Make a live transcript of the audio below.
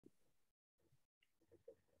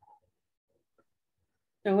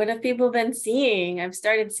So what have people been seeing? I've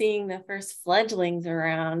started seeing the first fledglings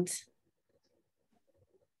around.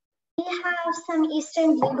 We have some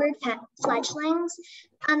eastern bluebird fledglings.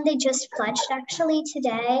 They just fledged actually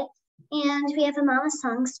today. And we have a mama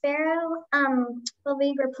song sparrow. Well,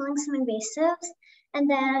 we were pulling some invasives. And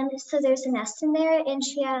then, so there's a nest in there, and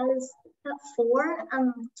she has about 4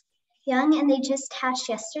 young, and they just hatched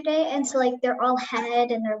yesterday. And so, like, they're all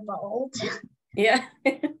head and they're bald. Yeah.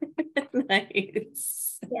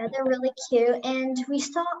 Nice. Yeah, they're really cute. And we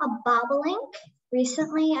saw a bobolink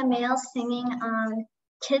recently, a male singing on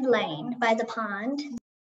Kid Lane by the pond.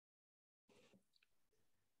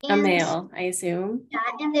 A male, I assume. Yeah,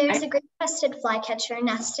 and there's a gray-crested flycatcher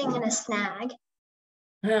nesting in a snag.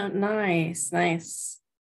 Oh, nice, nice.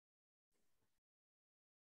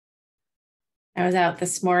 I was out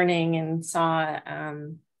this morning and saw a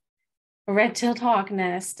red-tailed hawk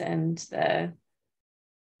nest, and the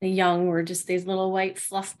young were just these little white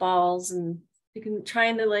fluff balls, and they can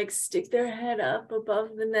trying to like stick their head up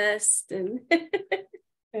above the nest, and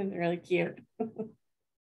it's really cute.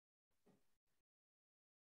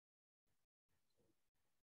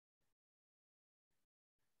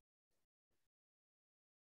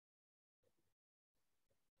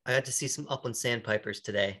 I got to see some upland sandpipers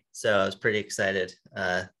today, so I was pretty excited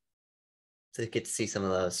to get to see some of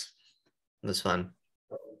those. It was fun.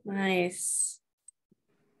 Nice.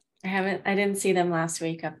 I didn't see them last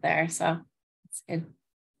week up there, so it's good.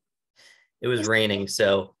 It was raining,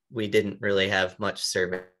 so we didn't really have much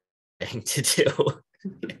surveying to do.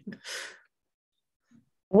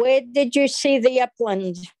 Where did you see the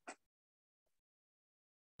upland?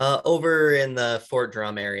 Over in the Fort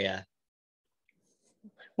Drum area.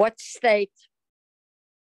 What state?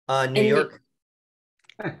 New York.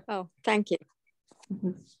 Oh, thank you.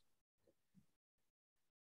 Mm-hmm.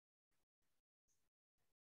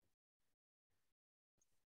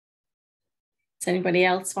 Does anybody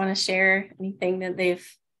else want to share anything that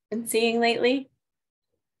they've been seeing lately?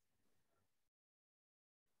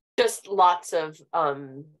 Just lots of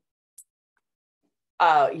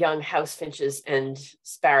young house finches and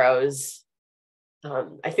sparrows.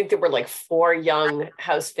 I think there were like 4 young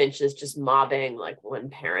house finches just mobbing like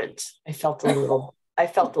one parent. I felt a little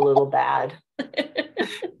bad.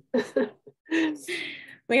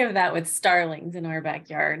 We have that with starlings in our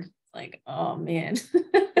backyard. Like, oh man.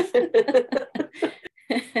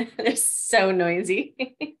 They're so noisy.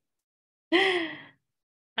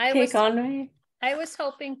 I was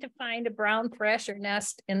hoping to find a brown thrasher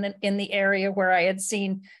nest in the area where I had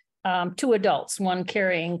seen 2 adults, one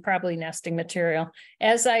carrying probably nesting material.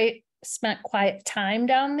 As I spent quiet time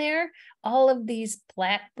down there, all of these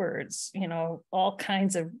blackbirds, you know, all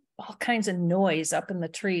kinds of noise up in the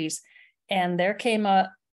trees. And there came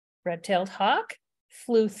a red-tailed hawk,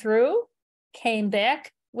 flew through, came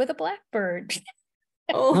back with a blackbird.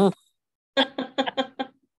 Oh.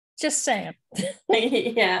 Just saying.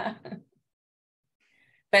 Yeah.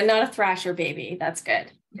 But not a thrasher baby. That's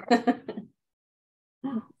good.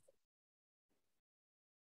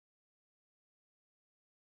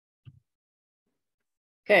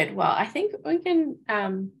 Good. Well, I think we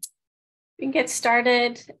can get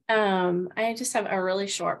started. I just have a really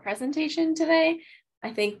short presentation today.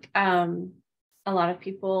 I think a lot of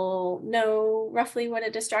people know roughly what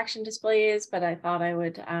a distraction display is, but I thought I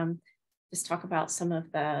would just talk about some of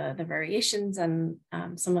the variations and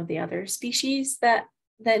some of the other species that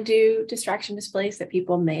do distraction displays that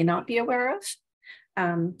people may not be aware of.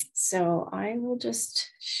 So I will just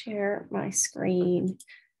share my screen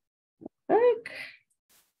quick.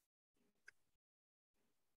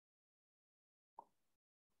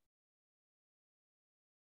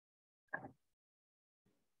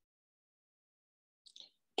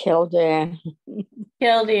 Killdeer.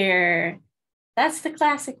 Killdeer. That's the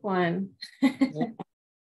classic one.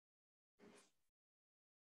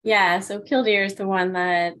 Yeah, so killdeer is the one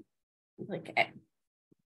that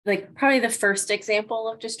like probably the first example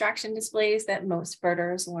of distraction displays that most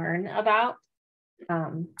birders learn about.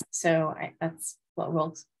 So that's what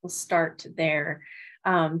we'll start there.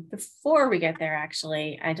 Before we get there,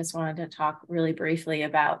 actually, I just wanted to talk really briefly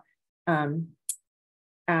about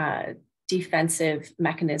defensive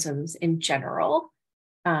mechanisms in general.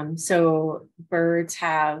 So birds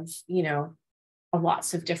have, you know,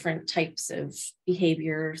 lots of different types of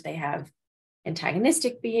behaviors. They have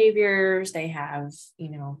antagonistic behaviors. They have,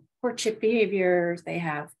 you know, courtship behaviors. They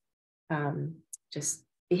have just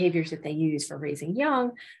behaviors that they use for raising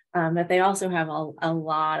young, but they also have a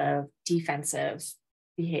lot of defensive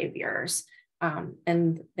behaviors.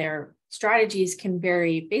 And their strategies can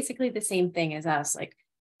vary, basically the same thing as us, like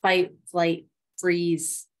fight, flight,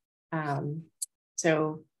 freeze,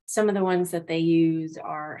 So some of the ones that they use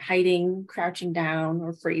are hiding, crouching down,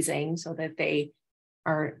 or freezing so that they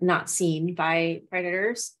are not seen by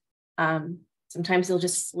predators. Sometimes they'll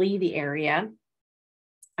just flee the area.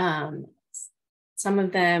 Some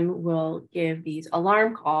of them will give these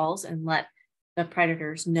alarm calls and let the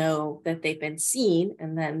predators know that they've been seen,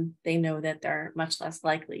 and then they know that they're much less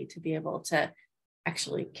likely to be able to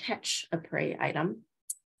actually catch a prey item.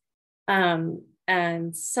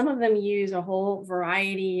 And some of them use a whole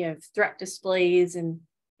variety of threat displays in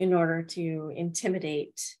order to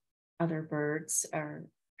intimidate other birds or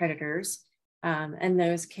predators. And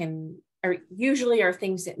those usually are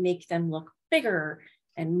things that make them look bigger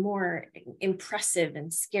and more impressive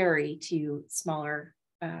and scary to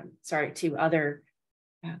to other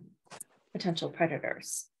potential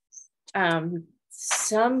predators.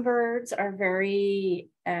 Some birds are very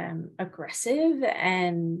aggressive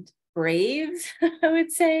and brave, I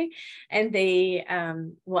would say, and they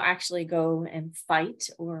will actually go and fight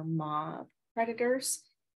or mob predators.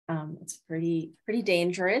 It's a pretty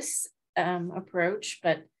dangerous approach,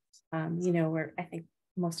 but I think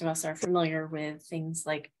most of us are familiar with things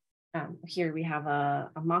like here we have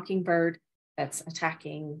a mockingbird that's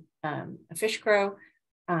attacking a fish crow,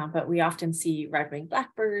 but we often see red-winged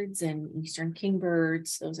blackbirds and eastern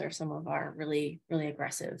kingbirds. Those are some of our really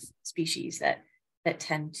aggressive species that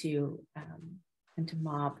tend to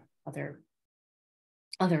mob other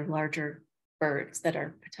larger birds that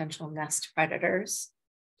are potential nest predators.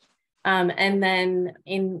 And then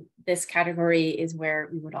in this category is where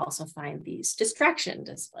we would also find these distraction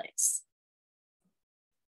displays.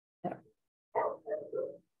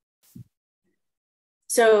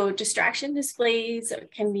 So distraction displays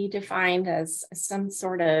can be defined as some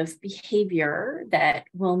sort of behavior that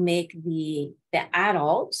will make the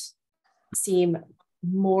adult seem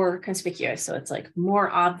more conspicuous. So it's like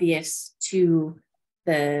more obvious to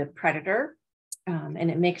the predator,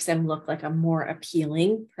 and it makes them look like a more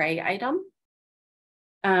appealing prey item.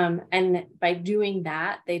 And by doing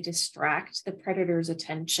that, they distract the predator's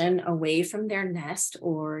attention away from their nest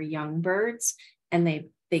or young birds, and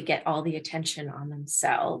they get all the attention on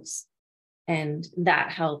themselves. And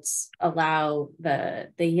that helps allow the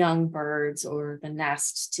young birds or the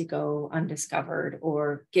nest to go undiscovered,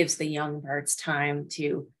 or gives the young birds time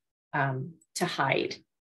to hide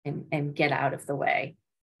and get out of the way.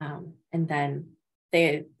 And then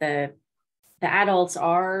the adults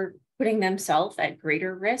are putting themselves at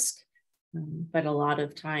greater risk, but a lot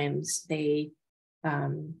of times they're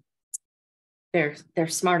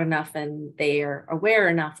smart enough and they are aware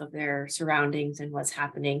enough of their surroundings and what's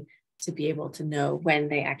happening to be able to know when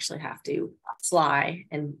they actually have to fly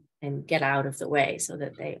and get out of the way so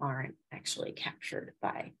that they aren't actually captured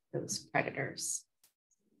by those predators.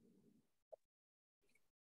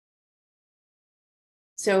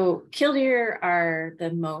 So killdeer are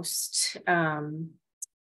the most, probably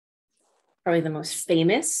the most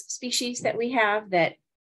famous species that we have that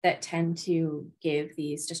tend to give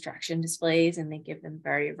these distraction displays, and they give them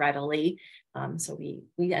very readily. So we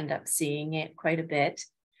end up seeing it quite a bit.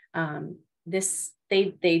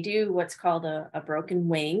 They do what's called a broken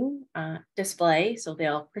wing display. So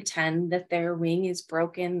they'll pretend that their wing is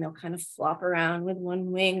broken. They'll kind of flop around with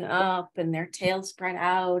one wing up and their tail spread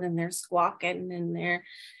out, and they're squawking and they're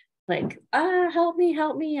like, help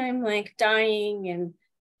me, I'm like dying, and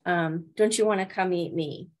don't you want to come eat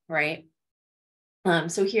me, right?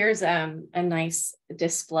 So here's a nice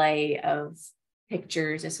display of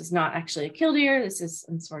pictures. This is not actually a killdeer. This is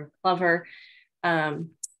some sort of plover.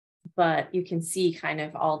 But you can see kind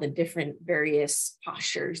of all the different various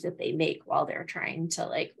postures that they make while they're trying to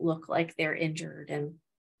like look like they're injured and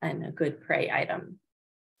a good prey item.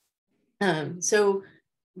 So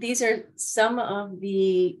these are some of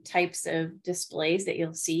the types of displays that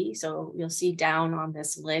you'll see. So you'll see down on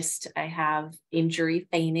this list, I have injury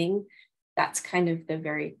feigning. That's kind of the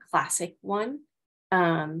very classic one.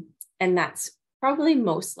 And that's probably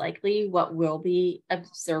most likely what we'll be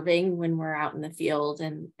observing when we're out in the field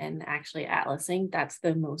and actually atlasing. That's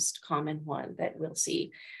the most common one that we'll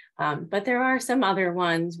see. But there are some other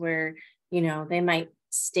ones where, they might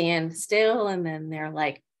stand still and then they're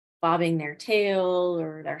like bobbing their tail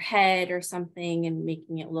or their head or something and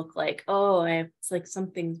making it look like, oh, it's like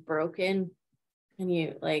something's broken. And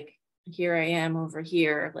you like, here I am over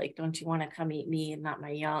here. Like, don't you want to come eat me and not my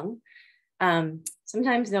young?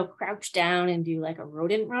 Sometimes they'll crouch down and do like a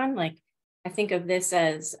rodent run. Like I think of this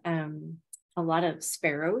as a lot of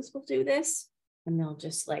sparrows will do this, and they'll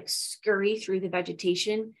just like scurry through the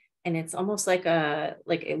vegetation, and it's almost like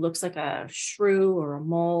it looks like a shrew or a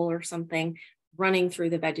mole or something running through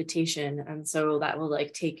the vegetation. And so that will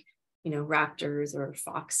like take raptors or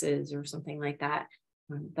foxes or something like that,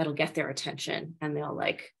 that'll get their attention, and they'll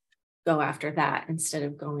like go after that instead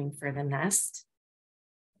of going for the nest.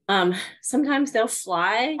 Sometimes they'll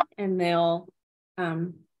fly, and they'll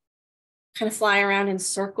kind of fly around in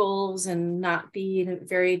circles and not be in a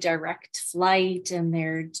very direct flight, and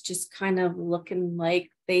they're just kind of looking like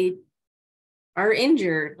they are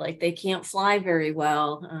injured, like they can't fly very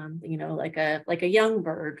well, like a young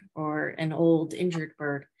bird or an old injured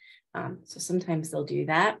bird. So sometimes they'll do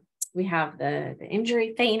that. We have the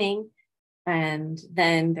injury feigning, and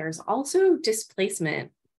then there's also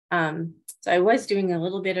displacement. So I was doing a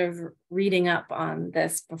little bit of reading up on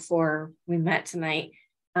this before we met tonight,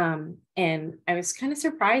 and I was kind of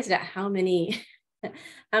surprised at how many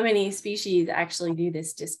species actually do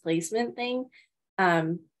this displacement thing.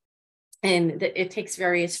 And it takes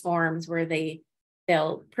various forms where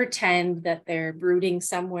they'll pretend that they're brooding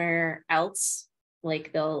somewhere else.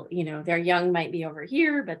 Like their young might be over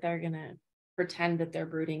here, but they're gonna pretend that they're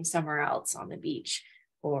brooding somewhere else on the beach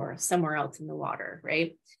or somewhere else in the water,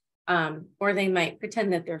 right? Or they might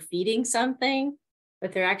pretend that they're feeding something,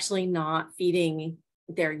 but they're actually not feeding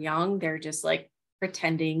their young. They're just like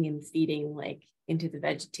pretending and feeding like into the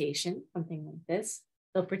vegetation, something like this.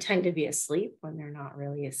 They'll pretend to be asleep when they're not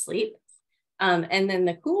really asleep. And then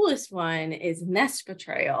the coolest one is nest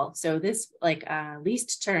betrayal. So this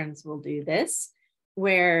least terns will do this,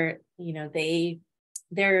 where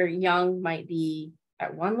their young might be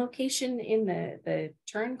at one location in the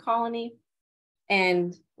tern colony,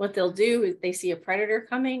 and what they'll do is they see a predator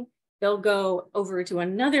coming, they'll go over to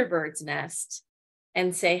another bird's nest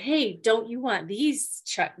and say, hey, don't you want these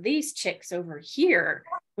chicks over here?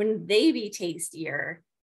 Wouldn't they be tastier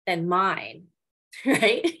than mine?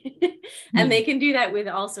 Right? And they can do that with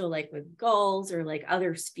also like with gulls or like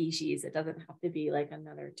other species. It doesn't have to be like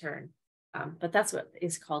another tern, but that's what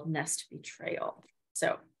is called nest betrayal.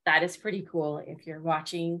 So that is pretty cool. If you're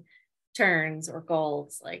watching terns or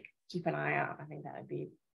gulls, like keep an eye out. I think that would be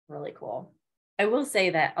really cool. I will say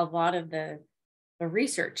that a lot of the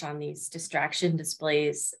research on these distraction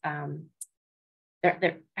displays,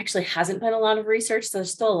 there actually hasn't been a lot of research, so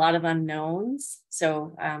there's still a lot of unknowns.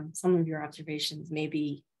 So some of your observations may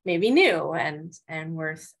be new and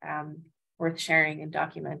worth sharing and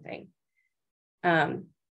documenting.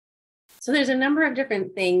 So there's a number of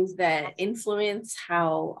different things that influence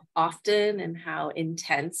how often and how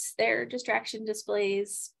intense their distraction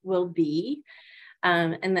displays will be.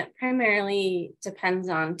 And that primarily depends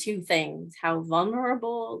on two things: how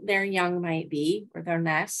vulnerable their young might be or their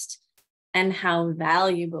nest, and how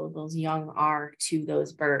valuable those young are to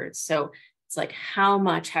those birds. So it's like, how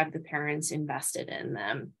much have the parents invested in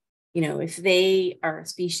them? If they are a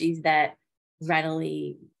species that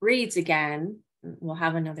readily breeds again, will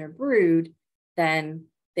have another brood, then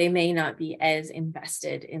they may not be as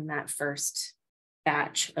invested in that first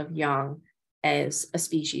batch of young as a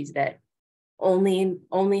species that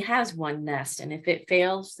only has one nest. And if it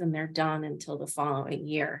fails, then they're done until the following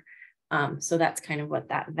year. So that's kind of what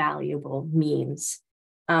that valuable means.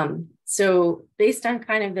 So based on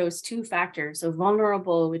kind of those two factors, so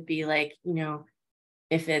vulnerable would be like,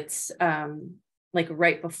 if it's like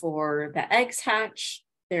right before the eggs hatch,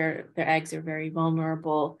 their eggs are very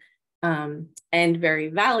vulnerable, and very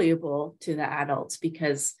valuable to the adults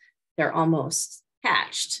because they're almost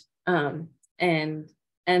hatched. And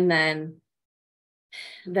then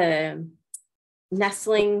the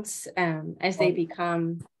nestlings, as they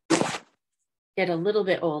get a little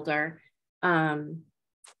bit older.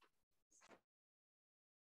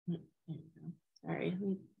 Sorry,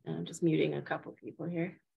 I'm just muting a couple people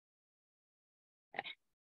here.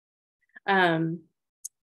 Okay.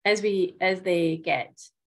 As they get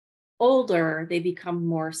older, they become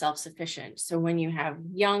more self-sufficient. So when you have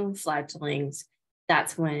young fledglings,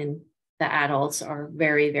 that's when the adults are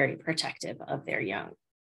very, very protective of their young.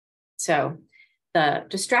 So the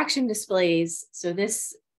distraction displays, so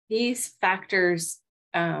these factors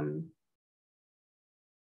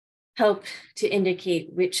help to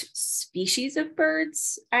indicate which species of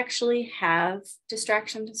birds actually have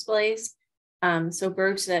distraction displays. So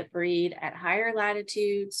birds that breed at higher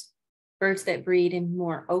latitudes, birds that breed in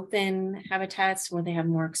more open habitats where they have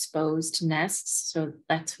more exposed nests. So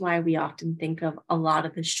that's why we often think of a lot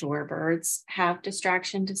of the shorebirds have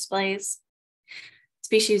distraction displays.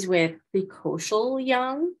 Species with precocial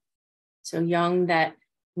young, so young that,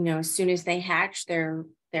 as soon as they hatch, they're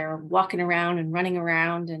walking around and running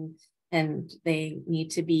around, and they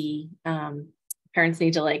need to be, parents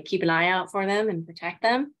need to like keep an eye out for them and protect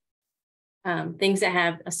them. Things that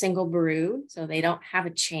have a single brood, so they don't have a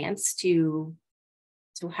chance to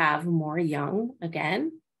have more young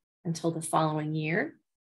again. until the following year.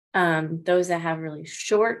 Those that have really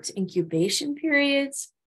short incubation periods,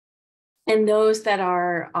 and those that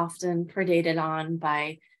are often predated on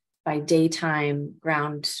by daytime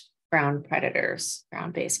ground-based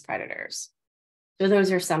predators. So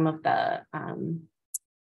those are some of the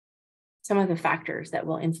factors that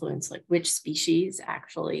will influence like which species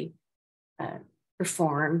actually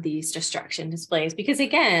perform these destruction displays, because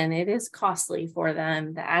again, it is costly for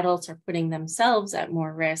them. The adults are putting themselves at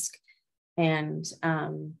more risk, and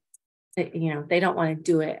they don't want to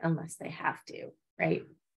do it unless they have to, right?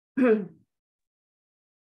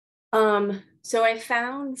 So I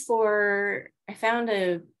found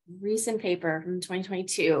a recent paper from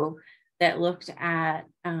 2022 that looked at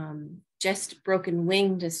just broken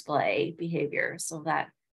wing display behavior, so that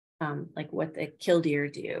like what the killdeer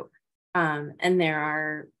do. And there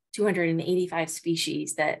are 285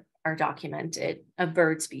 species that are documented, of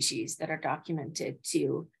bird species that are documented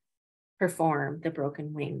to perform the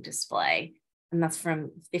broken wing display. And that's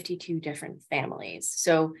from 52 different families.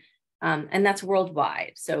 So, and that's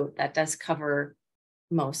worldwide. So that does cover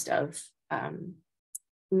most of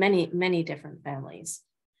many different families.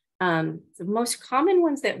 The most common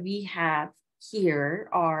ones that we have here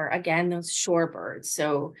are, again, those shorebirds.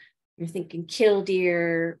 So you're thinking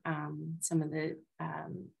killdeer, some of the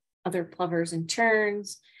other plovers and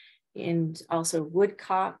terns, and also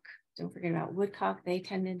woodcock. Don't forget about woodcock. They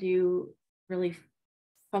tend to do really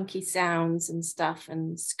funky sounds and stuff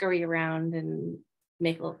and scurry around and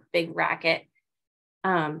make a big racket.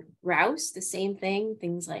 Grouse, the same thing,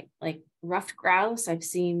 things like ruffed grouse. I've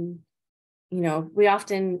seen, we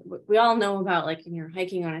all know about, like, when you're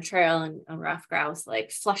hiking on a trail and a ruffed grouse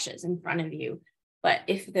like flushes in front of you. But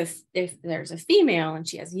if there's a female and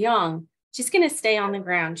she has young, she's going to stay on the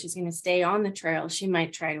ground. She's going to stay on the trail. She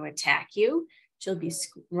might try to attack you. She'll be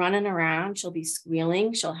running around. She'll be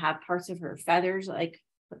squealing. She'll have parts of her feathers like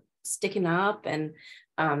sticking up. And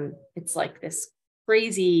it's like this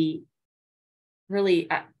crazy, really,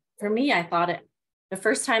 for me, I thought the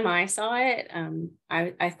first time I saw it,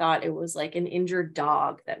 I thought it was like an injured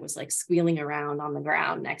dog that was like squealing around on the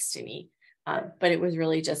ground next to me. But it was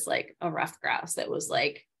really just like a ruffed grouse that was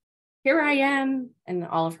like, here I am. And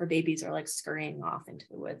all of her babies are like scurrying off into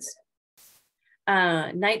the woods.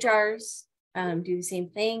 Nightjars do the same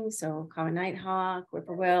thing. So common nighthawk,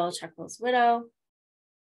 whippoorwill, Chuck-will's widow.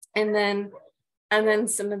 And then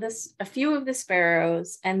a few of the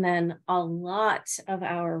sparrows, and then a lot of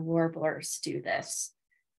our warblers do this.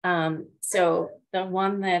 So the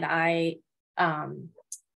one that I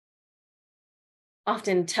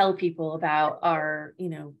often tell people about are,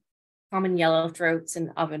 common yellowthroats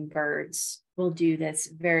and ovenbirds will do this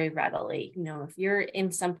very readily. If you're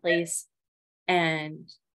in some place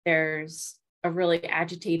and there's a really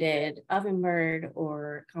agitated ovenbird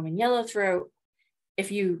or common yellowthroat,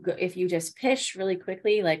 if you just pish really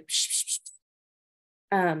quickly, like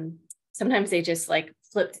sometimes they just like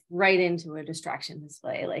flip right into a distraction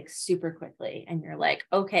display like super quickly, and you're like,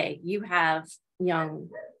 okay, you have young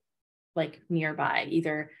like nearby,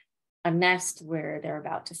 either a nest where they're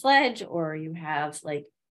about to fledge, or you have like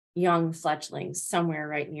young fledglings somewhere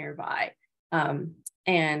right nearby.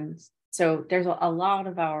 And so there's a lot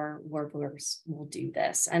of our warblers will do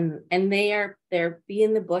this, and they'll be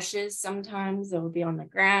in the bushes. Sometimes they'll be on the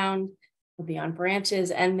ground, they'll be on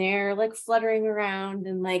branches, and they're like fluttering around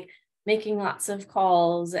and like making lots of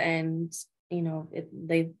calls, and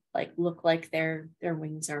they like look like their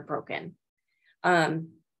wings are broken.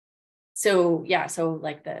 So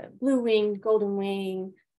like the blue-winged,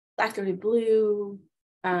 golden-winged, black-throated blue,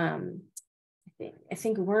 I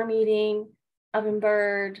think worm-eating,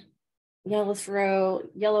 ovenbird, yellowthroat,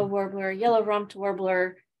 yellow warbler, yellow-rumped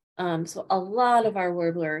warbler. So a lot of our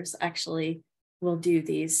warblers actually will do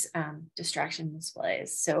these distraction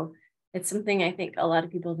displays. So it's something I think a lot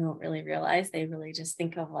of people don't really realize. They really just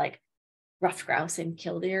think of like ruffed grouse and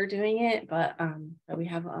killdeer doing it, but we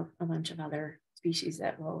have a bunch of other species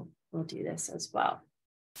that will do this as well.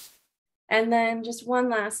 And then just one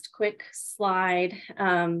last quick slide.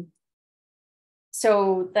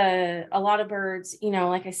 So a lot of birds,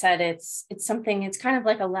 like I said, it's something, it's kind of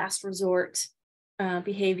like a last resort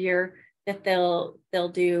behavior that they'll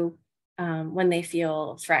do when they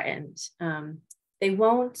feel threatened. They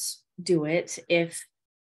won't do it if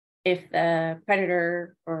the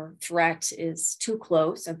predator or threat is too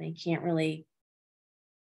close and they can't really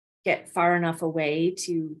get far enough away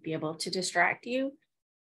to be able to distract you.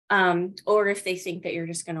 Or if they think that you're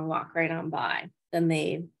just going to walk right on by, then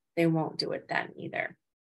they won't do it then either.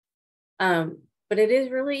 But it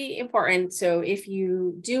is really important. So if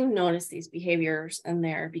you do notice these behaviors and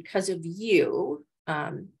they're because of you,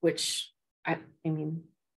 which I mean,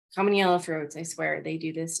 common yellow throats, I swear they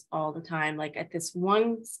do this all the time. Like at this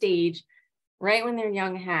one stage, right when they're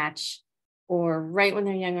young hatch, or right when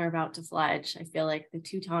they're young or about to fledge, I feel like the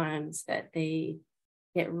 2 times that they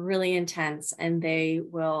get really intense, and they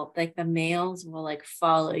will, like the males will like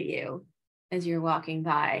follow you as you're walking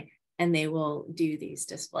by, and they will do these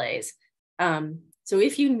displays. So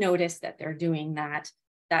if you notice that they're doing that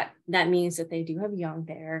means that they do have young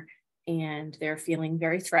there and they're feeling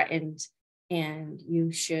very threatened, and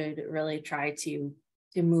you should really try to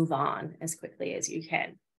move on as quickly as you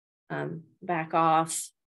can. Back off,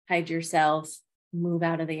 hide yourself, move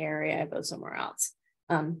out of the area, go somewhere else.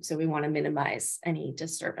 So we want to minimize any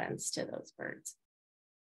disturbance to those birds.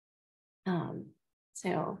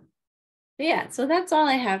 So that's all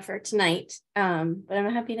I have for tonight. But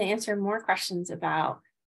I'm happy to answer more questions about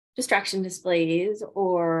distraction displays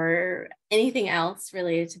or anything else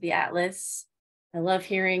related to the Atlas. I love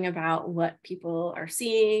hearing about what people are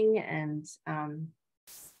seeing, and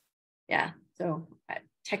so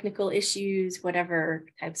technical issues, whatever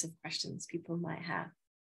types of questions people might have.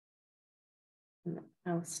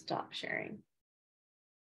 I'll stop sharing.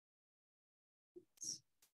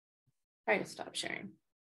 Try to stop sharing.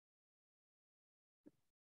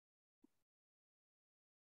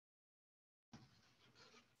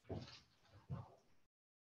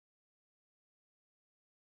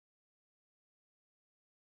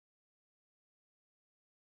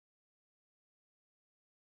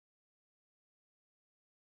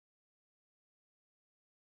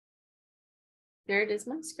 Jared, is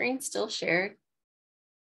my screen still shared?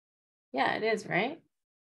 Yeah, it is, right?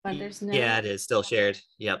 But there's no. Yeah, it is still shared.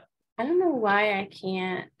 Yep. I don't know why I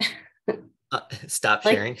can't. Stop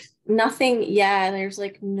like, sharing. Nothing. Yeah, there's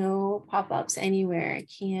like no pop-ups anywhere. I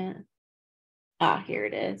can't. Ah, here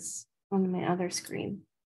it is on my other screen.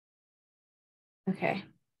 Okay.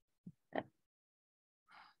 All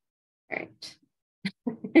right.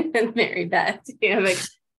 Mary Beth, you have a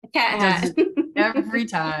cat hat. Every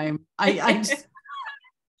time.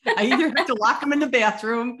 I either have to lock him in the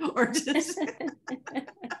bathroom or just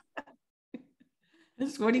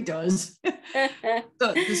that's what he does.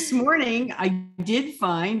 So this morning I did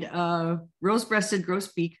find rose-breasted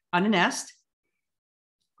grosbeak on a nest,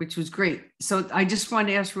 which was great. So I just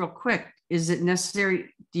wanted to ask real quick, is it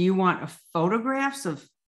necessary? Do you want photographs of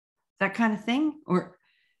that kind of thing, or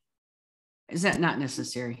is that not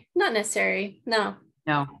necessary? Not necessary. No.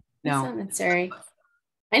 No. It's not necessary.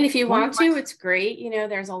 And if you want to, it's great. You know,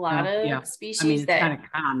 there's a lot of species. I mean, it's kind of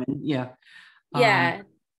common. Yeah. Yeah.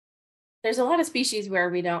 There's a lot of species where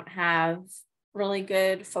we don't have really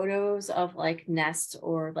good photos of like nests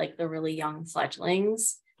or like the really young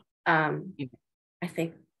fledglings. I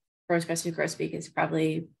think rose-breasted grosbeak is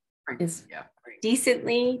probably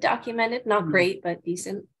decently documented. Not great, but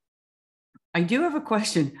decent. I do have a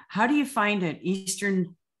question. How do you find an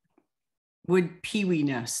eastern wood pewee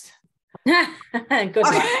nest? Good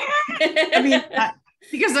one. I mean,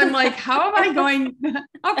 because I'm like, how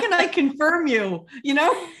can I confirm you? You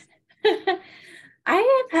know? I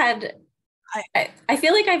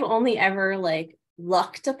feel like I've only ever like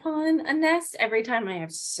lucked upon a nest every time I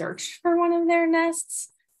have searched for one of their nests.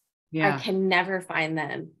 Yeah. I can never find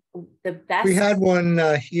them. The best. We had one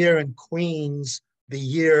here in Queens the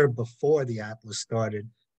year before the Atlas started.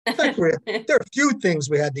 In fact, there are a few things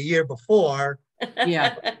we had the year before.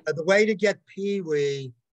 Yeah. The way to get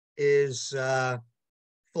pewee is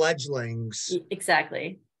fledglings.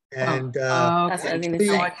 Exactly. And that's what I was going to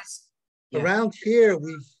say. Around here,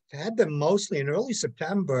 we've had them mostly in early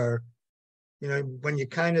September, you know, when you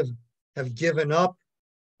kind of have given up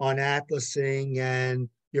on atlasing and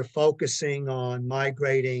you're focusing on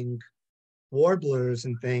migrating warblers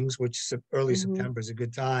and things, which early September is a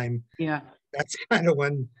good time. Yeah. That's kind of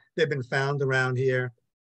when they've been found around here.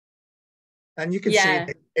 And you can see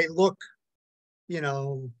they look, you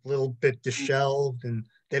know, a little bit disheveled and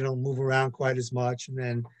they don't move around quite as much. And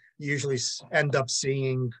then you usually end up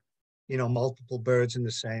seeing, you know, multiple birds in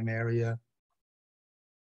the same area.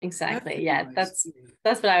 Exactly. Yeah, that's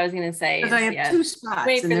what I was going to say. Because I have 2 spots.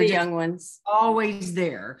 Wait for the young ones. Always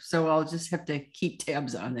there. So I'll just have to keep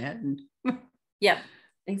tabs on that. And yep,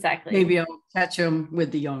 exactly. Maybe I'll catch them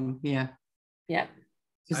with the young. Yeah. Yep.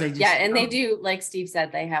 And they do, like Steve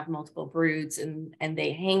said, they have multiple broods and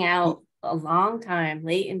they hang out a long time,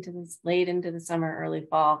 late into the summer, early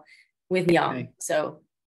fall with young. Okay. So,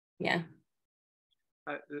 yeah.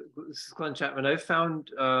 This is Glenn Chapman. I've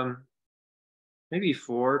found maybe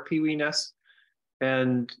 4 pewee nests,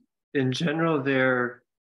 and in general, they're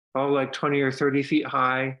all like 20 or 30 feet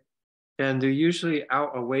high, and they're usually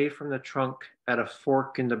out away from the trunk at a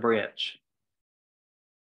fork in the branch.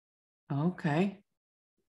 Okay.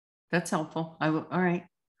 That's helpful. I will, all right.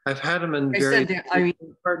 I've had them in I very, said that, I mean,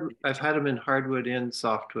 I've had them in hardwood and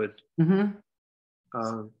softwood. mhm,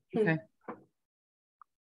 okay.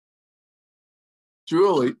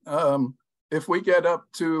 Julie, if we get up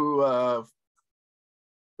to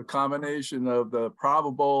the combination of the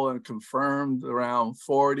probable and confirmed around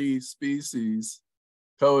 40 species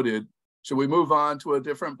coded, should we move on to a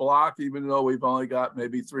different block, even though we've only got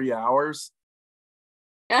maybe 3 hours?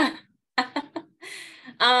 I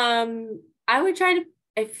would try to,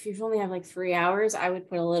 if you only have like 3 hours, I would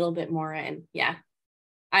put a little bit more in. Yeah.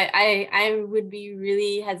 I would be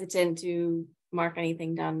really hesitant to mark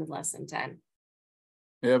anything done with less than 10.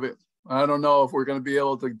 Yeah, but I don't know if we're going to be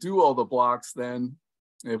able to do all the blocks then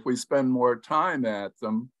if we spend more time at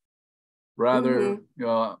them. Rather, you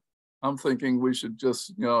know, I'm thinking we should just,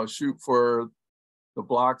 you know, shoot for the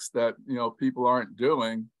blocks that, you know, people aren't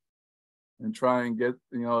doing and try and get,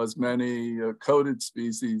 you know, as many coded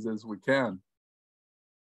species as we can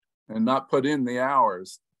and not put in the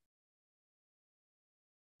hours.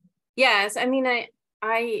 Yes, I mean,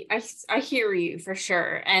 I hear you for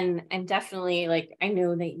sure, and definitely, like, I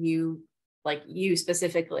know that you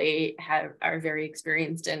specifically are very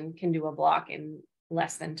experienced and can do a block in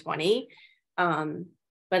less than 20.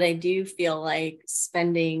 But I do feel like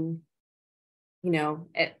spending, you know,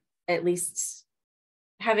 at least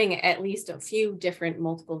having at least a few different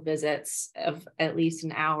multiple visits of at least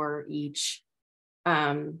an hour each,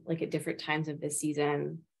 like at different times of the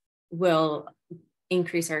season, will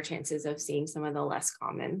increase our chances of seeing some of the less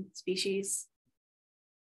common species,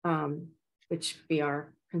 which we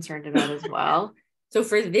are concerned about as well. So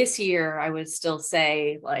for this year, I would still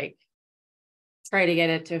say, like, try to get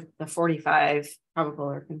it to the 45 probable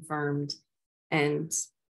or confirmed, and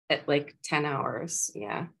at like 10 hours.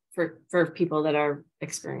 Yeah, for people that are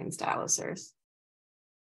experienced atlasers.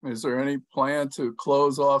 Is there any plan to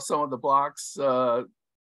close off some of the blocks, you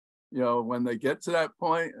know, when they get to that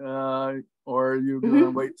point, or are you going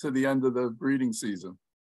to wait to the end of the breeding season?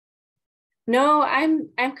 No, I'm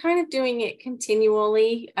kind of doing it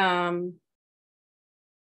continually.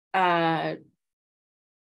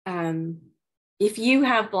 If you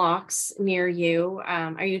have blocks near you,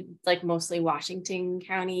 are you like mostly Washington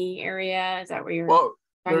County area? Is that where you're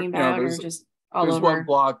talking about, or just all over? There's one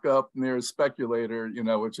block up near Speculator, you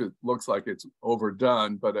know, which it looks like it's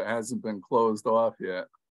overdone, but it hasn't been closed off yet.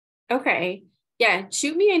 Okay. Yeah,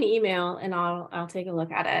 shoot me an email and I'll take a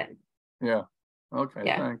look at it. Yeah. Okay,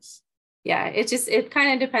 yeah. Thanks. Yeah, it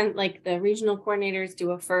kind of depends, like the regional coordinators do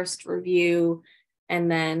a first review and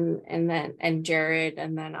Jared,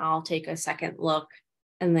 and then I'll take a second look.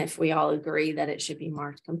 And if we all agree that it should be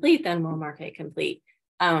marked complete, then we'll mark it complete.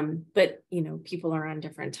 But you know, people are on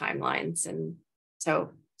different timelines, and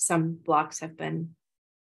so some blocks have been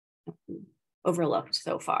overlooked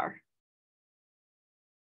so far.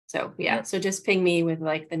 So yeah, so just ping me with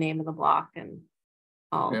like the name of the block and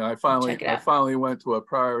I'll I check finally went to a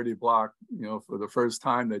priority block, you know, for the first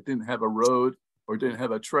time that didn't have a road or didn't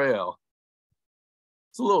have a trail.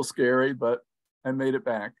 It's a little scary, but I made it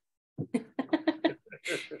back.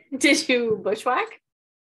 Did you bushwhack?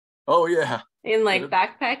 Oh yeah. In like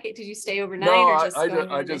backpack? Did you stay overnight? No, or just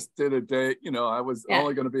I just did a day. You know, I was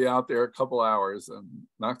only going to be out there a couple hours and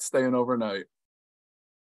not staying overnight.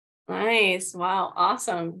 Nice. Wow.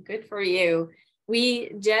 Awesome. Good for you.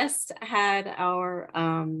 We just had our,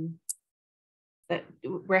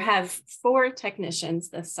 we have 4 technicians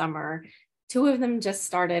this summer. 2 of them just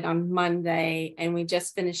started on Monday, and we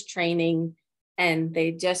just finished training, and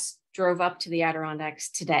they just drove up to the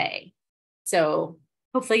Adirondacks today. So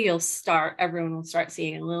hopefully everyone will start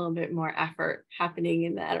seeing a little bit more effort happening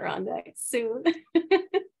in the Adirondacks soon.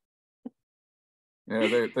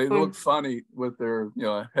 Yeah, they look funny with their, you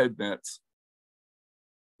know, head nets.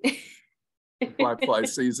 Blackfly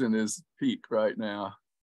season is peak right now.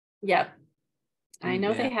 Yep. I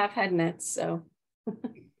know they have head nets, so.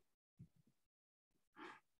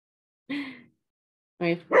 We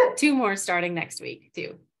have 2 more starting next week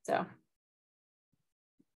too, so.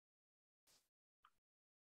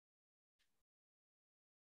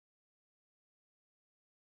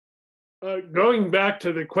 Going back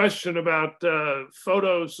to the question about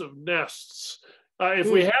photos of nests,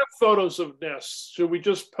 if we have photos of nests, should we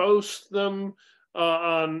just post them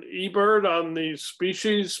on eBird on the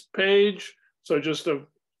species page? So just a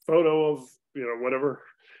photo of, you know, whatever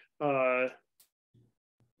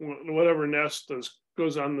nest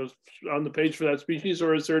goes on the page for that species,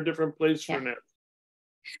 or is there a different place for nests?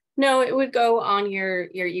 No, it would go on your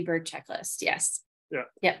eBird checklist. Yes. Yeah.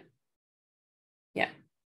 Yep. Yeah.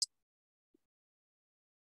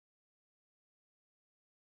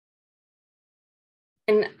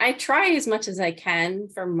 and I try as much as I can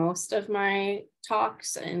for most of my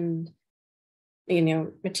talks and, you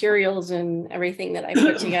know, materials and everything that I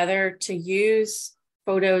put together to use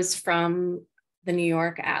photos from the New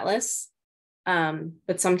York Atlas.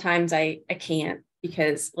 But sometimes I can't,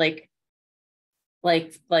 because like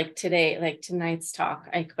today, like tonight's talk,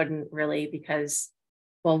 I couldn't really, because,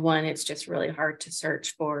 well, one, it's just really hard to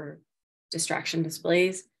search for distraction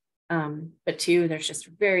displays. But two, there's just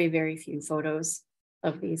very, very few photos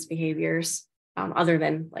of these behaviors, other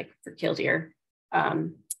than like for killdeer.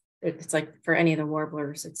 It's like for any of the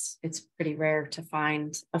warblers, it's pretty rare to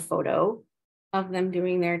find a photo of them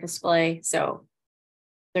doing their display. So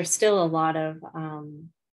there's still a lot of,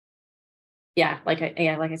 like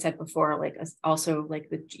I said before, like also like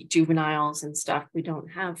the juveniles and stuff, we don't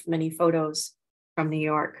have many photos from New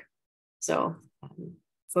York. So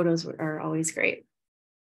photos are always great.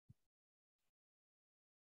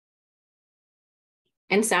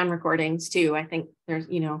 And sound recordings too. I think there's,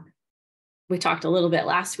 you know, we talked a little bit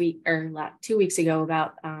last week or 2 weeks ago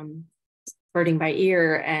about birding by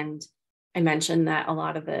ear. And I mentioned that a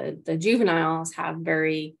lot of the juveniles have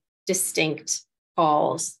very distinct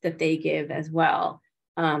calls that they give as well.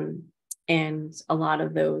 And a lot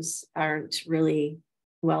of those aren't really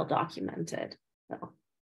well documented. So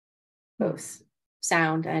both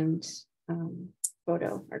sound and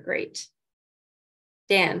photo are great.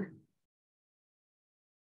 Dan.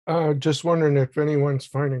 Just wondering if anyone's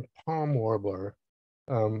finding palm warbler.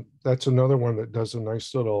 That's another one that does a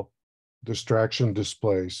nice little distraction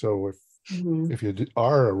display. So if you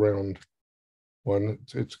are around one,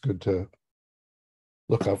 it's good to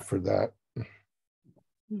look up for that.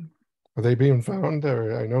 Are they being found?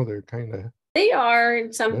 Or I know they're kind of. They are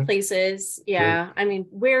in some places. Yeah. Great. I mean,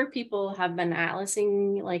 where people have been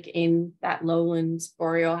atlasing, like in that lowlands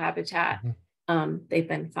boreal habitat, they've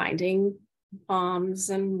been finding palms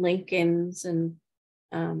and lichens and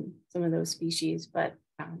some of those species. But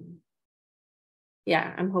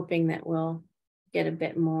yeah, I'm hoping that we'll get a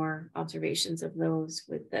bit more observations of those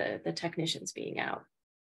with the technicians being out.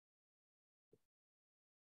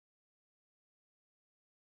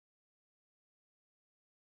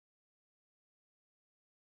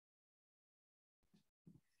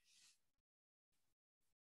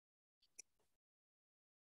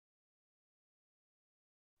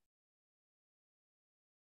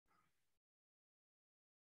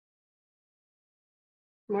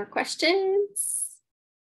 More questions,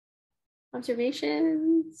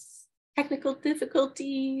 observations, technical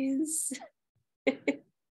difficulties,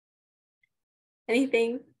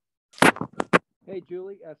 anything? Hey,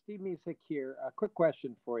 Julie, Steve Misick here. A quick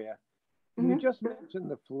question for you. You just mentioned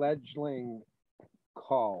the fledgling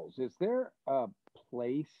calls. Is there a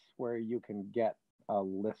place where you can get a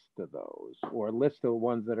list of those, or a list of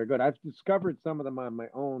ones that are good? I've discovered some of them on my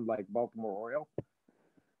own, like Baltimore Oriole.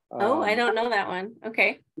 Oh, I don't know that one.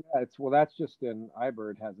 Okay. Yeah, that's just in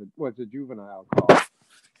iBird it's a juvenile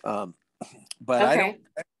call. But okay.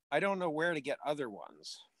 I don't know where to get other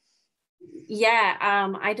ones. Yeah,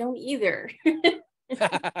 I don't either.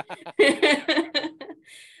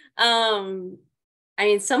 I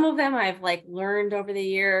mean, some of them I've like learned over the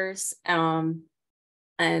years. And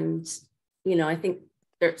you know, I think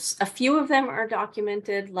there's a few of them are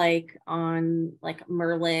documented like on like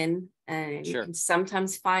Merlin, and you can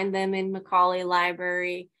sometimes find them in Macaulay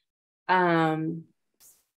Library. You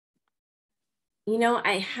know,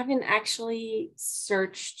 I haven't actually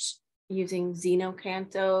searched using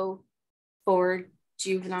Xenocanto for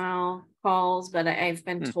juvenile calls, but I've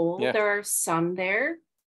been told there are some there.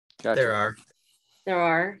 Gotcha. There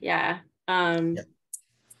are, yeah. And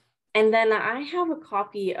then I have a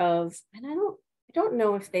copy of, and I don't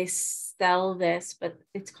know if they sell this, but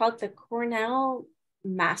it's called the Cornell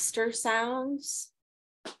Master Sounds.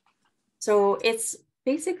 So it's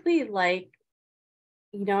basically like,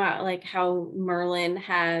 you know, like how Merlin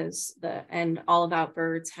has and All About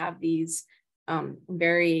Birds have these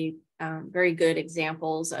very good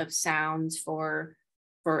examples of sounds for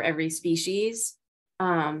every species.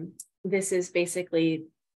 This is basically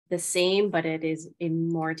the same, but it is in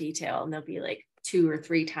more detail, and there'll be like 2 or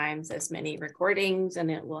 3 times as many recordings, and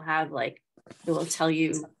it will have like, it will tell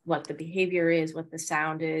you what the behavior is, what the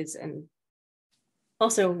sound is, and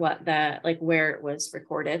also what where it was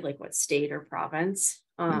recorded, like what state or province.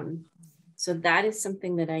 So that is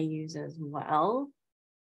something that I use as well.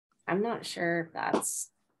 I'm not sure if that's,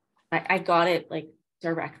 I got it like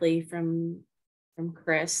directly from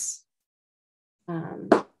Chris.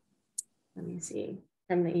 Let me see,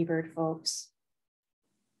 from the eBird folks.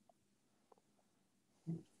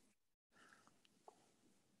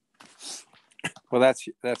 Well,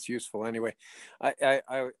 that's useful anyway. I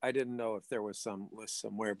didn't know if there was some list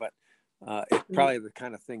somewhere, but it's probably the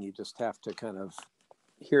kind of thing you just have to kind of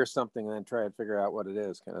hear something and then try and figure out what it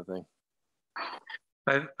is, kind of thing.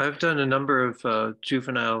 I've done a number of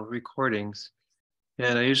juvenile recordings,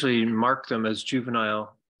 and I usually mark them as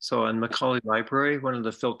juvenile. So on Macaulay Library, one of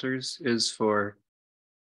the filters is for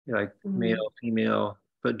like male, female,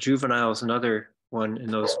 but juvenile is another one in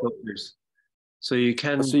those filters. So you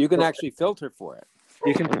can. So you can actually filter for it.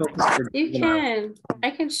 You can filter for You can. I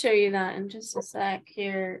can show you that in just a sec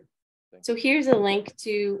here. So here's a link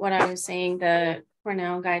to what I was saying, the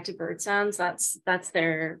Cornell Guide to Bird Sounds. That's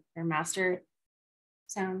their master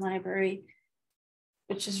sound library,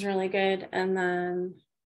 which is really good. And then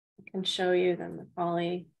I can show you the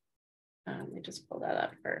Macaulay. Let me just pull that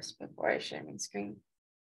up first before I share my screen.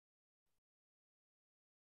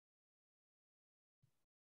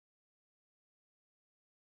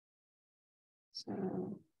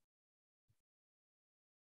 So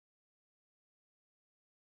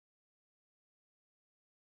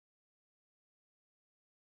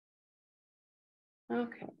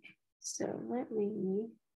okay, so let me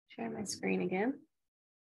share my screen again.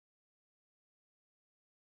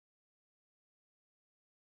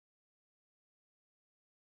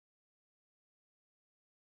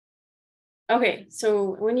 Okay,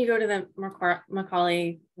 so when you go to the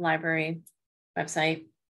Macaulay Library website,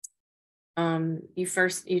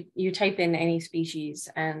 you type in any species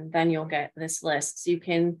and then you'll get this list. So you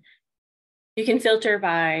can filter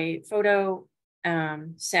by photo,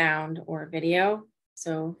 sound, or video.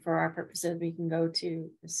 So for our purposes, we can go to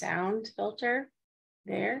the sound filter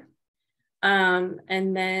there. And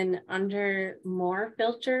then under more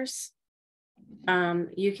filters,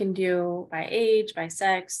 you can do by age, by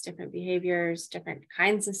sex, different behaviors, different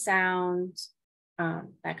kinds of sounds,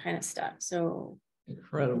 that kind of stuff. So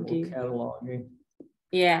incredible cataloging.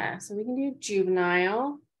 Yeah, so we can do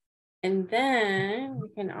juvenile. And then we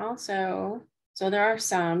can also, so there are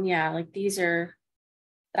some, yeah, like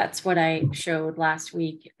that's what I showed last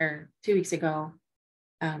week or 2 weeks ago.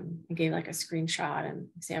 I gave like a screenshot and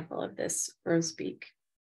example of this grosbeak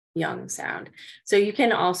young sound. So you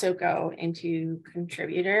can also go into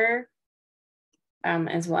contributor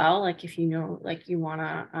as well. Like if you know, like you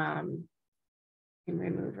wanna, you can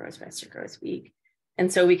remove rose-breasted grosbeak.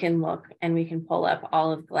 And so we can look and we can pull up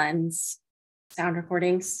all of Glenn's sound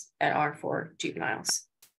recordings that are for juveniles.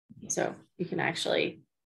 So you can actually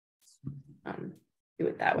do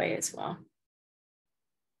it that way as well,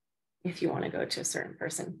 if you want to go to a certain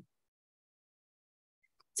person.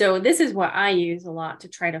 So this is what I use a lot to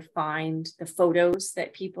try to find the photos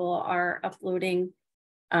that people are uploading.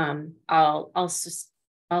 I'll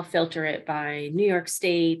filter it by New York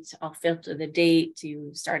State. I'll filter the date to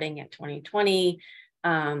starting at 2020.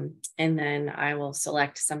 And then I will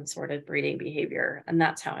select some sort of breeding behavior. And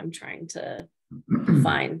that's how I'm trying to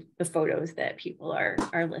find the photos that people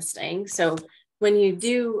are listing. So when you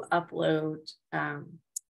do upload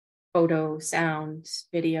photo, sound,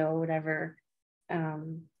 video, whatever,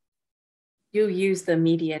 you use the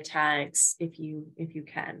media tags if you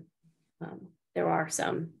can. There are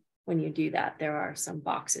some, when you do that, there are some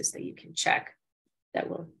boxes that you can check that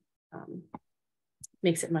will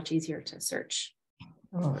makes it much easier to search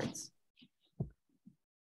words.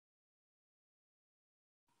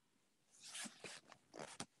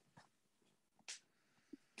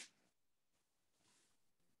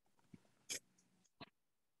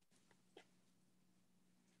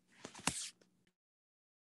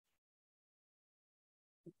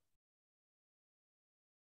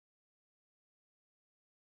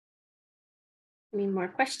 Any more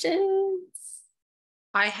questions?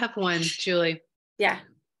 I have one, Julie. Yeah.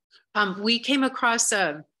 We came across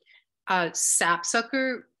a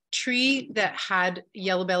sapsucker tree that had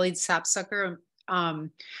yellow-bellied sapsucker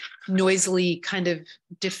noisily kind of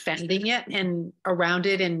defending it and around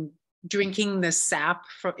it and drinking the sap.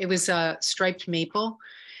 It was a striped maple.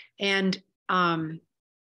 And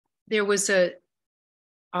there was a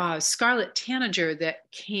scarlet tanager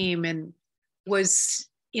that came and was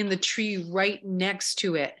in the tree right next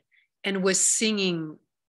to it and was singing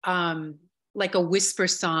like a whisper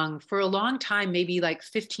song for a long time, maybe like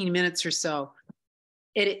 15 minutes or so.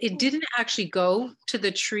 It didn't actually go to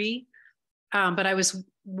the tree, but I was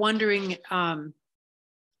wondering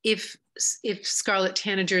if scarlet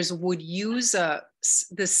tanagers would use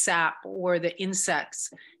the sap or the insects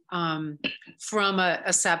from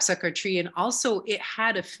a sapsucker tree. And also it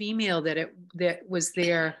had a female that was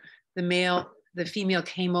there, the female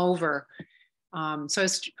came over. So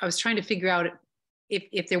I was trying to figure out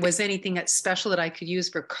if there was anything that's special that I could use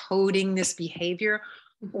for coding this behavior,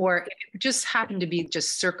 or it just happened to be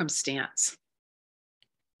just circumstance?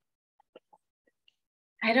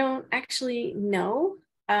 I don't actually know.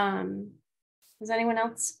 Does anyone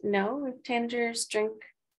else know if tanagers drink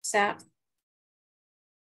sap?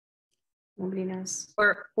 Nobody knows.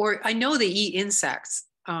 Or I know they eat insects.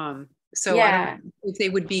 So Yeah. I don't know if they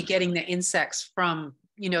would be getting the insects from,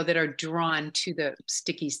 that are drawn to the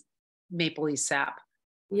sticky mapley sap.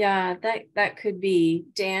 Yeah, that could be.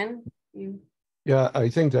 Dan, you. Yeah, I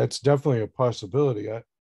think that's definitely a possibility.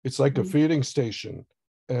 It's like a feeding station.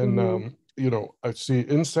 And, I see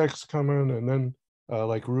insects come in, and then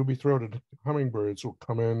like ruby-throated hummingbirds will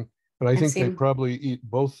come in. And I think they probably eat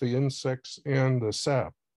both the insects and the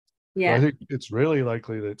sap. Yeah. So I think it's really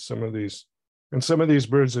likely that some of these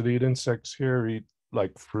birds that eat insects here eat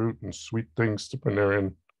like fruit and sweet things when they're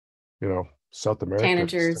in, South America.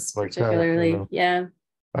 Tanagers, like particularly. That, Yeah.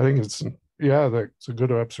 I think that's a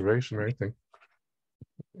good observation, I think.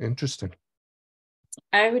 Interesting.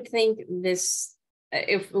 I would think this,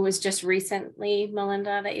 if it was just recently,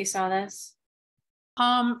 Melinda, that you saw this.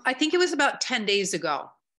 I think it was about 10 days ago.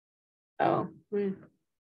 Oh.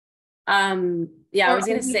 Yeah, I was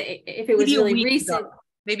gonna say if it was really recent.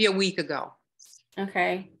 Maybe a week ago.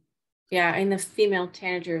 Okay. Yeah, and the female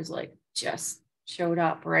tanagers like just showed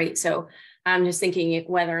up, right? So I'm just thinking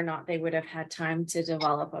whether or not they would have had time to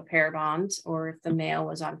develop a pair bond, or if the male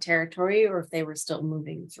was on territory, or if they were still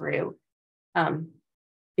moving through.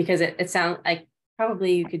 Because it sounds like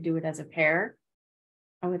probably you could do it as a pair,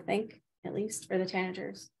 I would think, at least for the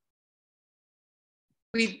tanagers.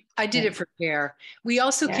 I did it for pair. We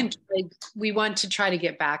also we want to try to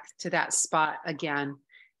get back to that spot again.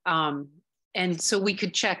 And so we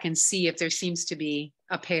could check and see if there seems to be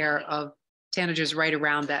a pair of tanagers right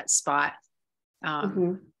around that spot.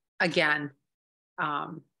 Again,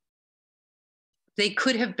 they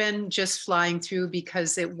could have been just flying through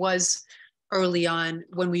because it was early on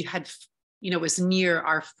when we had, it was near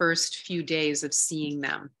our first few days of seeing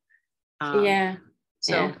them.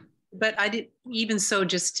 But I did, even so,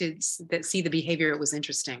 just to see the behavior, it was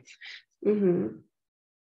interesting.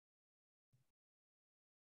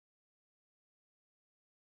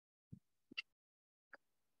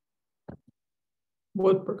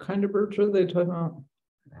 What kind of birds are they talking about?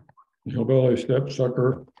 Yellow-bellied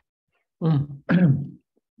sapsucker and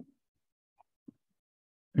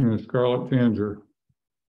a scarlet tanager.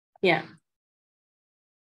 Yeah.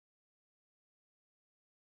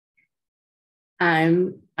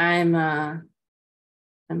 I'm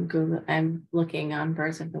looking on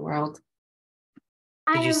Birds of the World.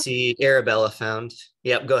 Did you see Arabella found?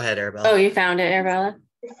 Yep, go ahead, Arabella. Oh, you found it, Arabella?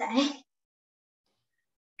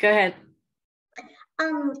 Go ahead.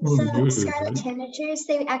 So scarlet tanagers,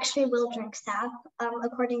 they actually will drink sap,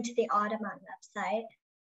 according to the Audubon website.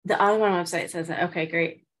 The Audubon website says that. Okay,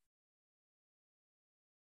 great.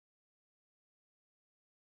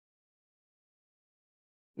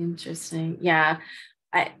 Interesting. Yeah.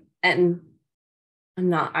 I'm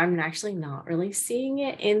actually not really seeing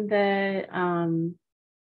it in the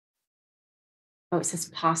it says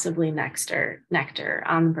possibly nectar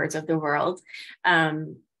on Birds of the World.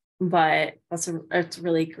 But that's a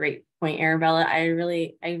really great point, Arabella. I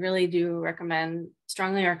really do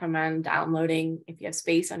strongly recommend downloading, if you have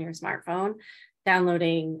space on your smartphone,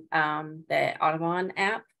 downloading the Audubon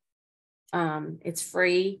app. It's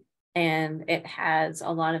free, and it has a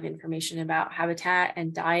lot of information about habitat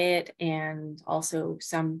and diet, and also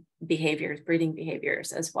some breeding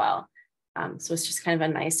behaviors as well. So it's just kind of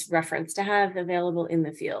a nice reference to have available in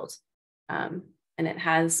the field. And it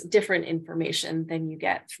has different information than you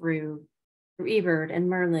get through eBird and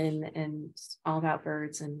Merlin and All About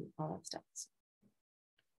Birds and all that stuff. So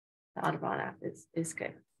the Audubon app is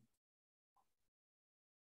good.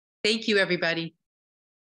 Thank you, everybody.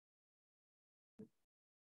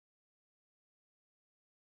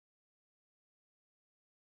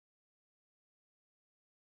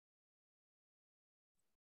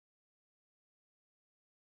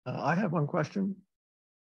 I have one question.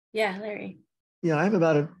 Yeah, Larry. Yeah, I have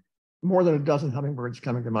about more than a dozen hummingbirds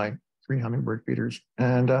coming to my 3 hummingbird feeders,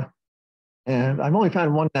 and I've only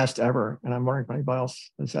found one nest ever, and I'm wondering if anybody else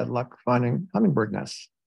has had luck finding hummingbird nests.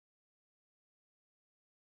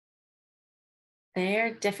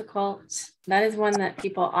 They're difficult. That is one that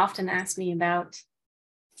people often ask me about.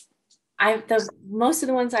 Most of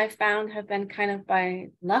the ones I've found have been kind of by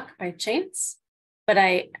luck, by chance, but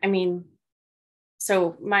I mean,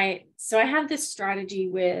 so I have this strategy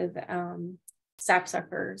with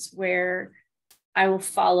sapsuckers where I will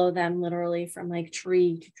follow them literally from like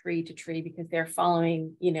tree to tree to tree because they're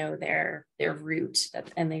following, you know, their route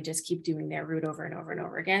and they just keep doing their route over and over and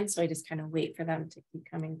over again. So I just kind of wait for them to keep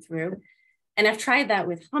coming through. And I've tried that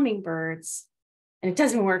with hummingbirds and it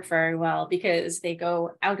doesn't work very well because they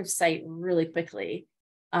go out of sight really quickly.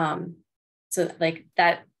 So like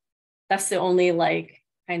that's the only like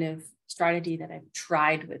kind of strategy that I've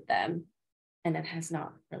tried with them and it has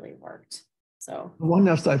not really worked. So the one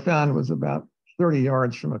nest I found was about 30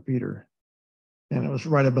 yards from a feeder. And it was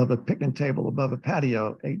right above a picnic table, above a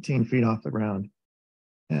patio, 18 feet off the ground.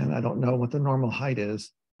 And I don't know what the normal height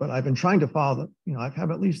is, but I've been trying to follow the, you know, I've had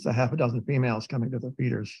at least a half a dozen females coming to the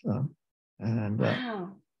feeders. wow.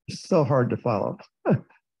 It's so hard to follow.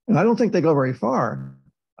 And I don't think they go very far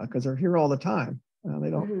because they're here all the time. They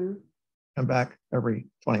don't come back every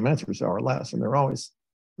 20 minutes or so or less. And they're always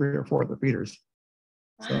 3 or 4 of the feeders.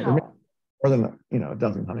 So there may be more than, you know, a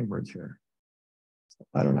dozen hummingbirds here.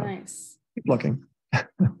 I don't know. Nice. Keep looking.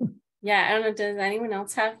 Yeah, I don't know. Does anyone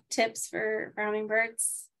else have tips for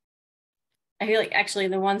hummingbirds? I feel like actually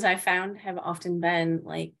the ones I found have often been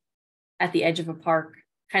like at the edge of a park,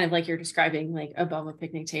 kind of like you're describing, like above a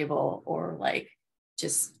picnic table, or like you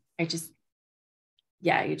just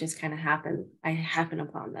kind of happen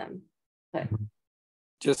upon them. But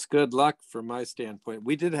just good luck from my standpoint.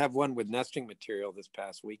 We did have one with nesting material this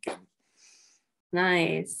past weekend.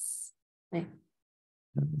 Nice.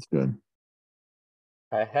 That's good.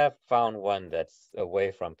 I have found one that's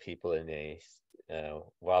away from people in a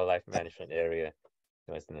wildlife management area.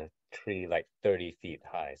 It was in a tree like 30 feet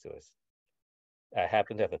high. So I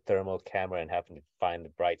happened to have a thermal camera and happened to find the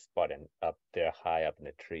bright spot and up there high up in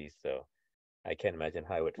the tree. So I can't imagine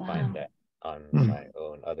how I would find that on my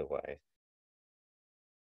own otherwise.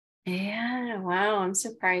 Yeah, wow. I'm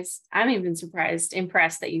surprised. I'm even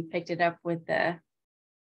impressed that you picked it up with the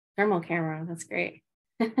thermal camera. That's great.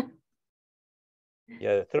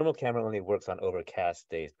 Yeah, the thermal camera only works on overcast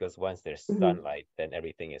days because once there's sunlight, then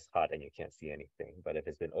everything is hot and you can't see anything. But if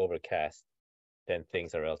it's been overcast, then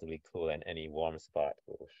things are relatively cool and any warm spot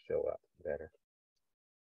will show up better.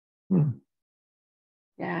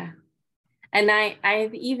 Yeah. And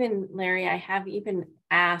I've even, Larry, I have even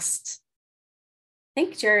asked, I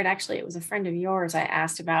think Jared, actually, it was a friend of yours. I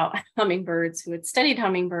asked about hummingbirds who had studied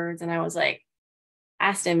hummingbirds. And I was like,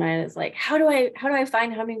 asked him, I was like, how do I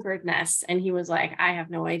find hummingbird nests? And he was like, I have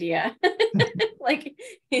no idea. Like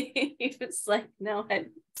he was like, no,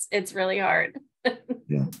 it's really hard.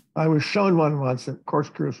 Yeah, I was shown one once at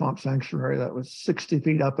Corkscrew Swamp Sanctuary that was 60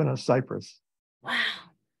 feet up in a cypress. Wow.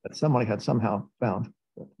 That somebody had somehow found.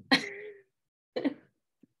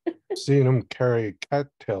 Seeing them carry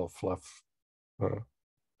cattail fluff.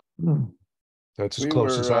 That's as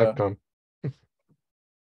close as I've come.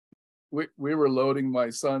 We were loading my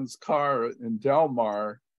son's car in Del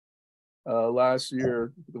Mar last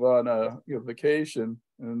year to go on a vacation,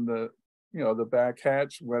 and the back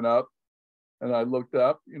hatch went up, and I looked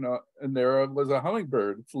up, and there was a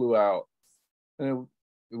hummingbird flew out, and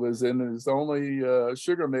it was in his only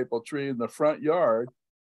sugar maple tree in the front yard,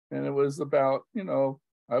 and it was about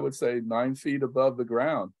I would say 9 feet above the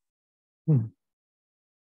ground.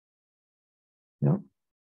 Yeah.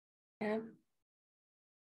 Yeah.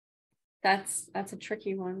 That's a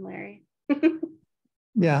tricky one, Larry.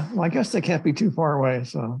 Yeah, well, I guess they can't be too far away,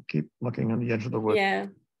 so keep looking on the edge of the woods. Yeah.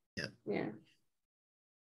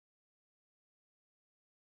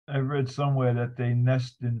 I've read somewhere that they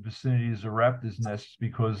nest in the vicinities of raptors' nests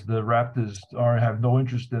because the raptors have no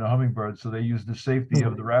interest in a hummingbird, so they use the safety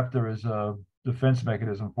of the raptor as a defense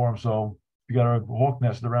mechanism for them. So if you got a hawk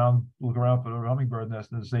nest around, look around for a hummingbird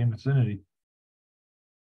nest in the same vicinity.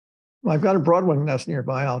 Well, I've got a broadwing nest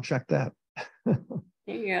nearby. I'll check that. There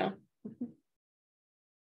you go.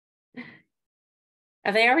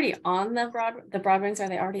 Are they already on the broadwings? Are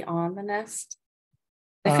they already on the nest?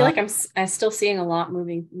 I feel like I'm still seeing a lot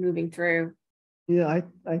moving through. Yeah,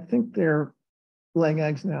 I think they're laying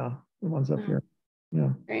eggs now. The ones up here. Yeah.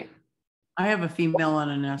 Great. I have a female on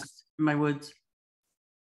a nest in my woods.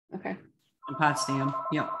 Okay. On Potsdam.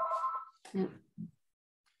 Yep.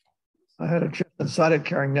 I had a chick that decided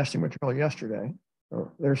carrying nesting material yesterday,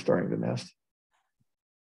 so they're starting to nest.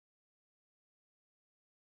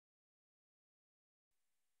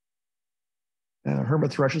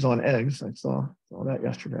 Hermit thrushes on eggs. I saw that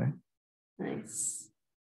yesterday. Nice.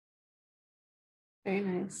 Very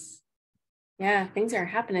nice. Yeah, things are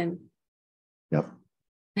happening. Yep.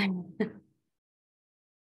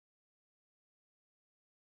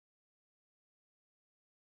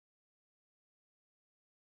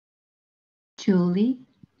 Julie?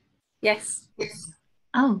 Yes.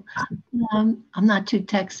 Oh, I'm not too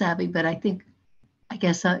tech savvy, but I think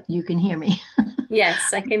guess you can hear me.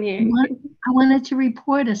 Yes, I can hear you. I wanted to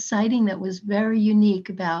report a sighting that was very unique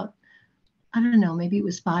about, I don't know, maybe it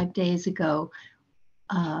was 5 days ago.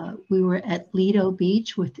 We were at Lido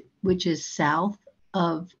Beach, which is south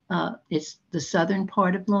of, it's the southern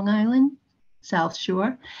part of Long Island, South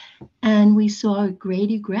Shore. And we saw a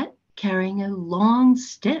Grady Gret carrying a long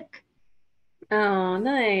stick. Oh,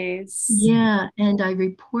 nice. Yeah, and I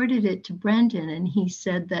reported it to Brendan, and he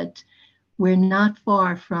said that we're not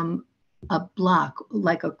far from a block,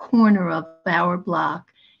 like a corner of our block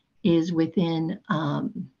is within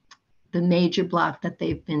the major block that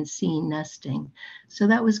they've been seen nesting. So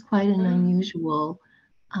that was quite an unusual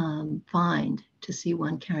find to see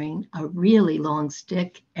one carrying a really long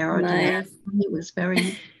stick, aerodynamic. Nice. It was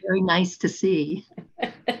very, very nice to see.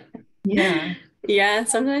 Yeah. Yeah,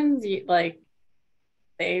 sometimes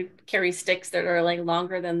they carry sticks that are like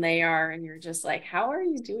longer than they are, and you're just like, how are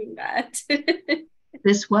you doing that?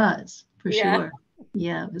 This was for Yeah. sure.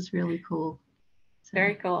 Yeah, it was really cool. So.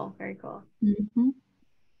 Very cool. Very cool. Mm-hmm.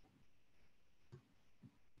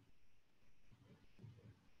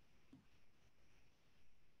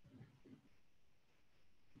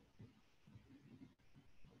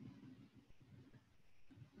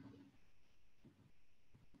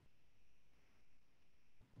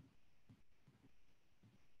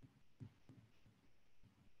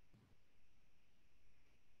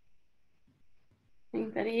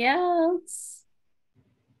 Anybody else?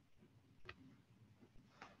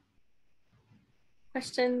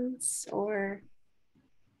 Questions or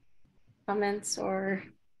comments or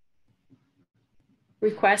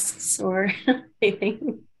requests or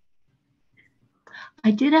anything?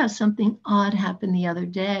 I did have something odd happen the other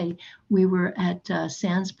day. We were at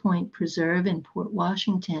Sands Point Preserve in Port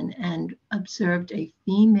Washington and observed a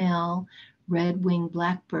female red-winged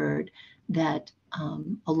blackbird that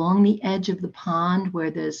along the edge of the pond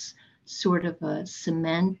where there's sort of a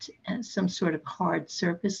cement and some sort of hard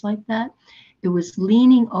surface like that, it was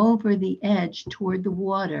leaning over the edge toward the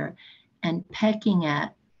water and pecking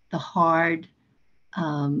at the hard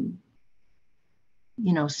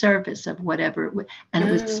surface of whatever, and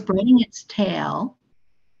it was spreading its tail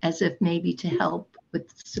as if maybe to help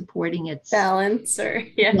with supporting its balance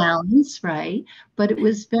balance, right? But it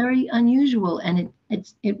was very unusual, and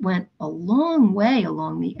it went a long way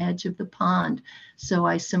along the edge of the pond. So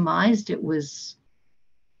I surmised it was,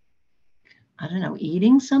 I don't know,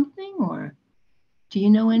 eating something, or do you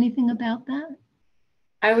know anything about that?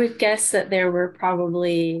 I would guess that there were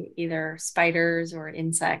probably either spiders or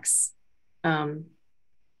insects in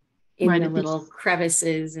the little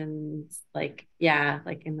crevices and like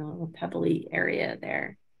in the little pebbly area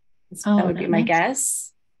there. That would be my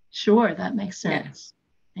guess. Sure, that makes sense.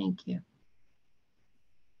 Yeah. Thank you.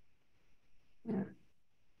 Yeah.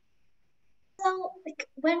 So like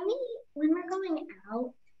when we're going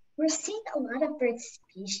out, we're seeing a lot of bird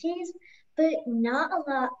species, but not a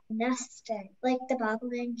lot nesting. Like the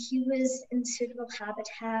bobolink, he was in suitable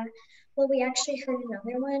habitat. Well, we actually heard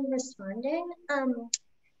another one responding.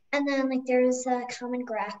 And then like there's a common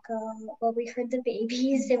grackle. Well, we heard the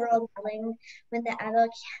babies, they were all yelling when the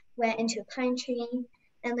adult went into a pine tree.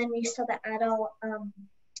 And then we saw the adult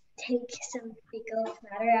take some fecal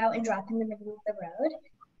matter out and drop in the middle of the road.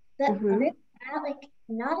 But other than that, like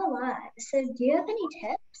not a lot. So do you have any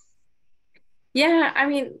tips? Yeah, I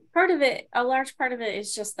mean, a large part of it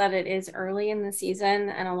is just that it is early in the season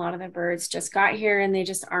and a lot of the birds just got here and they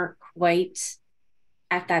just aren't quite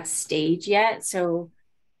at that stage yet. So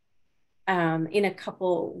in a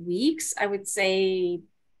couple weeks, I would say,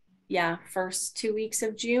 first 2 weeks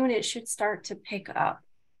of June, it should start to pick up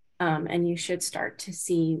and you should start to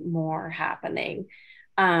see more happening.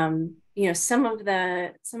 Some of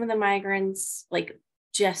the migrants like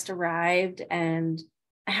just arrived, and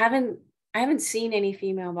I haven't seen any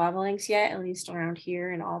female bobolinks yet, at least around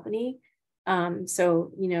here in Albany.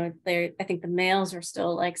 So, I think the males are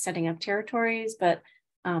still like setting up territories, but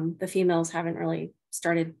the females haven't really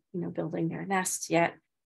started, building their nests yet.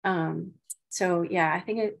 So yeah, I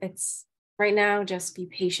think it's right now, just be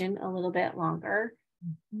patient a little bit longer.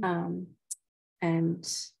 And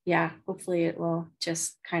yeah, hopefully it will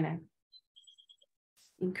just kind of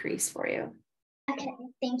increase for you. Okay,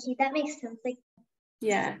 thank you. That makes sense. Like,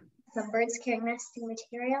 yeah. Some birds carrying nesting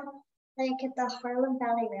material. Like at the Harlem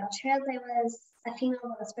Valley Rail Trail, there was a female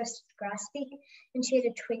rose-breasted grosbeak, and she had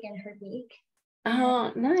a twig in her beak.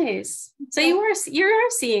 Oh, nice. So you are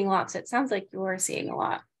seeing lots. It sounds like you are seeing a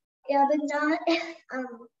lot. Yeah, but not okay,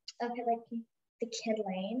 like the Kid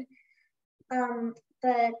Lane.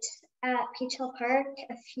 But at Peach Hill Park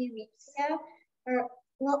a few weeks ago, or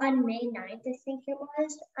well, on May 9th, I think it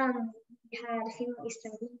was, we had a female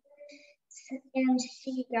eastern bluebird, and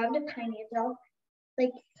she grabbed a pine needle,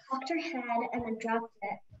 like cocked her head and then dropped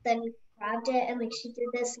it, then grabbed it, and like she did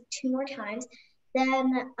this 2 more times.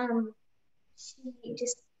 Then she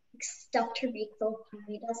just stuffed her beak full of pine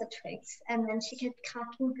needles and twigs, and then she kept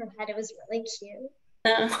cocking her head. It was really cute.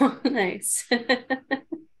 Oh, nice.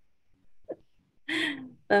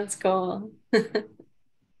 That's cool.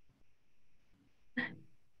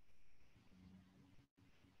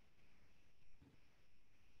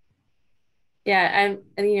 Yeah,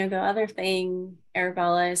 and you know, the other thing,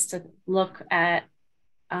 Arabella, is to look at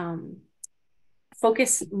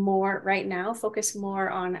focus more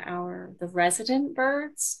on the resident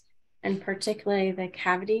birds, and particularly the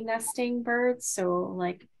cavity nesting birds. So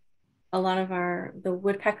like a lot of the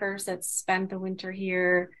woodpeckers that spend the winter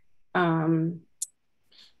here,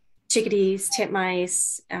 chickadees,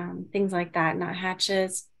 titmice, things like that,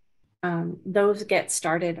 nuthatches, those get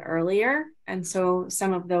started earlier. And so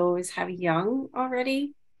some of those have young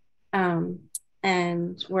already.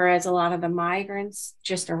 And whereas a lot of the migrants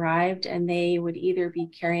just arrived and they would either be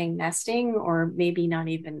carrying nesting or maybe not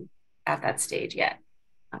even at that stage yet.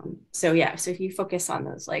 So yeah, so if you focus on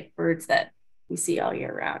those like birds that we see all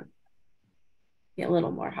year round, get a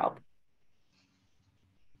little more help.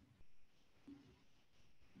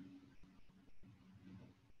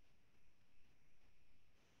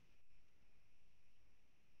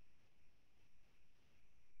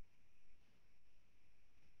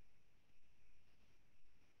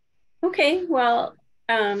 Okay, well,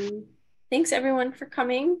 thanks everyone for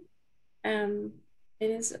coming. It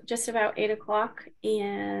is just about 8 o'clock,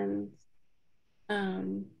 and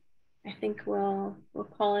I think we'll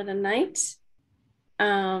call it a night.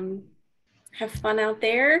 Have fun out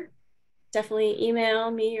there. Definitely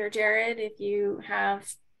email me or Jared if you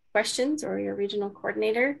have questions, or your regional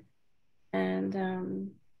coordinator.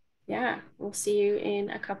 And yeah, we'll see you in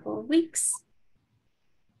a couple of weeks.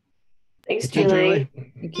 Thanks, Thank you, Julie.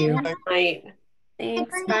 Julie. Thank you. Night.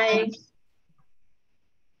 Thanks. Bye.